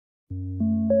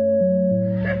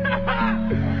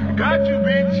Got you,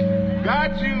 bitch.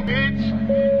 Got you, bitch.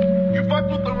 You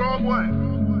fucked with the wrong one.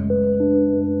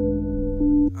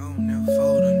 I don't never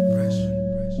fold under pressure.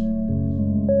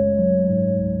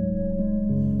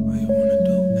 What you wanna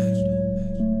do, bitch?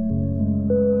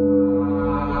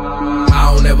 I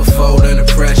don't ever fold under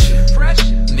pressure.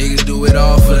 Niggas do it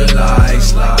all for the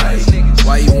likes.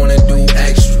 Why you wanna do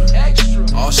extra?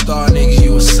 All-star nigga,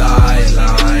 you a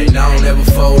sideline. I don't ever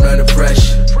fold under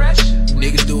pressure.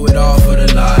 Niggas do it all for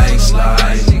the likes.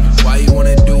 Why you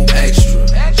wanna do extra?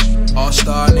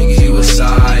 All-star nigga, you a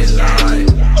sideline.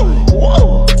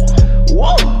 Whoa,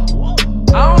 whoa.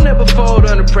 I don't ever fold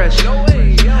under pressure.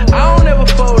 I don't ever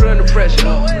fold under pressure.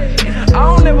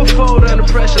 I don't ever fold under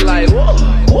pressure like whoa,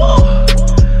 whoa,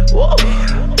 whoa.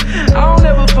 I don't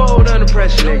ever fold under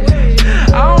pressure,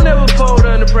 nigga. I don't ever fold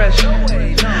under pressure.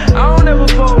 I don't ever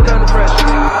fold under pressure.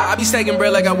 I be stacking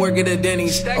bread like I work at a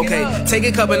Denny's. Okay, take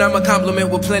a cup and I'ma compliment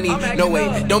with plenty. No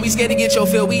way, don't be scared to get your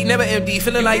fill. We never empty.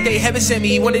 Feeling like they haven't sent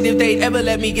me. Wondered if they'd ever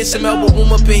let me get some elbow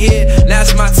room up in here. Now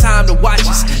it's my time to watch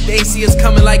us. They see us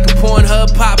coming like a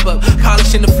Pornhub pop-up.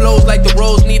 Polishing the flows like the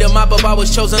rolls need a mop up. I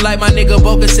was chosen like my nigga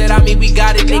Boca said. I mean, we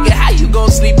got it, nigga. How you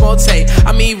gon' sleep on tape?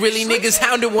 I mean, really, niggas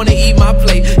hounded wanna eat my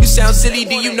plate. You sound silly,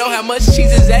 do you know how much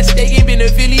cheese is at stake? Ain't been in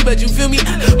Philly, but you feel me?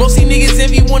 Mostly niggas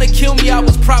envy, wanna kill me. I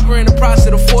was proper in the process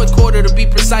of the fourth quarter to be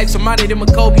precise. Reminded him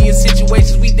of Kobe in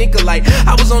situations we think alike.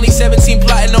 I was only 17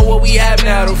 plotting on what we have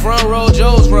now. The front row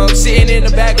Joe's from sitting in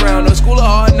the background. The school of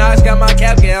hard knocks got my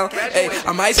cap gown. Hey,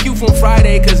 I'm Ice Cube from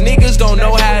Friday, cause niggas don't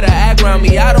know how to act around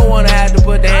me. I don't wanna have to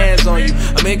put the hands on you.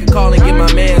 I make a call and get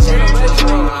my mans on you.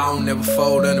 I don't never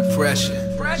fold under pressure.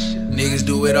 Niggas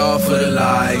do it all for the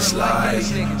likes.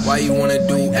 Why you wanna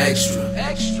do extra?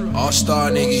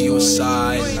 All-star nigga, you a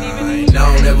sideline.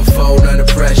 I don't ever fold under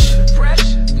pressure.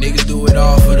 Niggas do it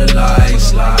all for the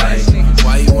likes.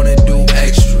 Why you wanna do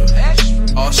extra?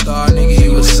 All-star nigga,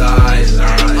 you a sideline.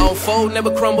 I don't fold, never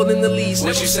crumble in the least.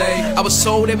 What you say? I was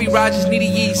told every ride just needed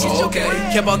yeast. Oh, okay.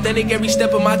 Kept authentic every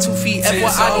step of my 2 feet.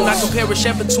 FYI, do not compare a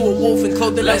shepherd to a wolf and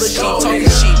clothing other sheep. Talking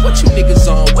sheep. What you niggas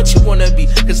on? What you wanna be?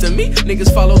 Cause to me,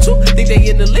 niggas follow too. Think they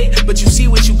in the league, but you see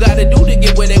what you gotta do to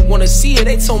get where they wanna see it.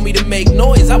 They told me to make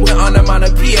noise. I went on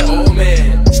onomatopoeia. Oh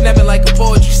man, snapping like a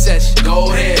poetry session.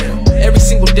 Go ahead. Every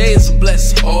single day is a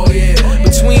blessing. Oh yeah.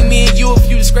 Between me and you, a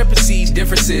few discrepancies.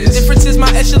 Differences, my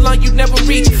echelon you never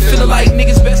reach. Feeling like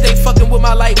niggas best they fucking with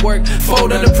my light work.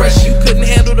 Fold under pressure, you couldn't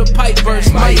handle the pipe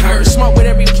burst. Might hurt. Smart with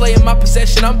every play in my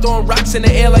possession. I'm throwing rocks in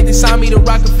the air like they signed me to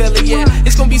Rockefeller. Yeah,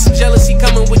 it's gonna be some jealousy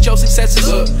coming with your successes.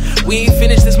 We ain't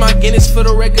finished, this my Guinness for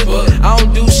the record. I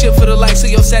don't do shit for the likes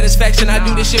of your satisfaction. I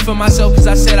do this shit for myself cause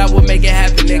I said I would make it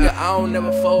happen, nigga. I don't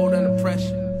never fold under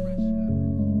pressure.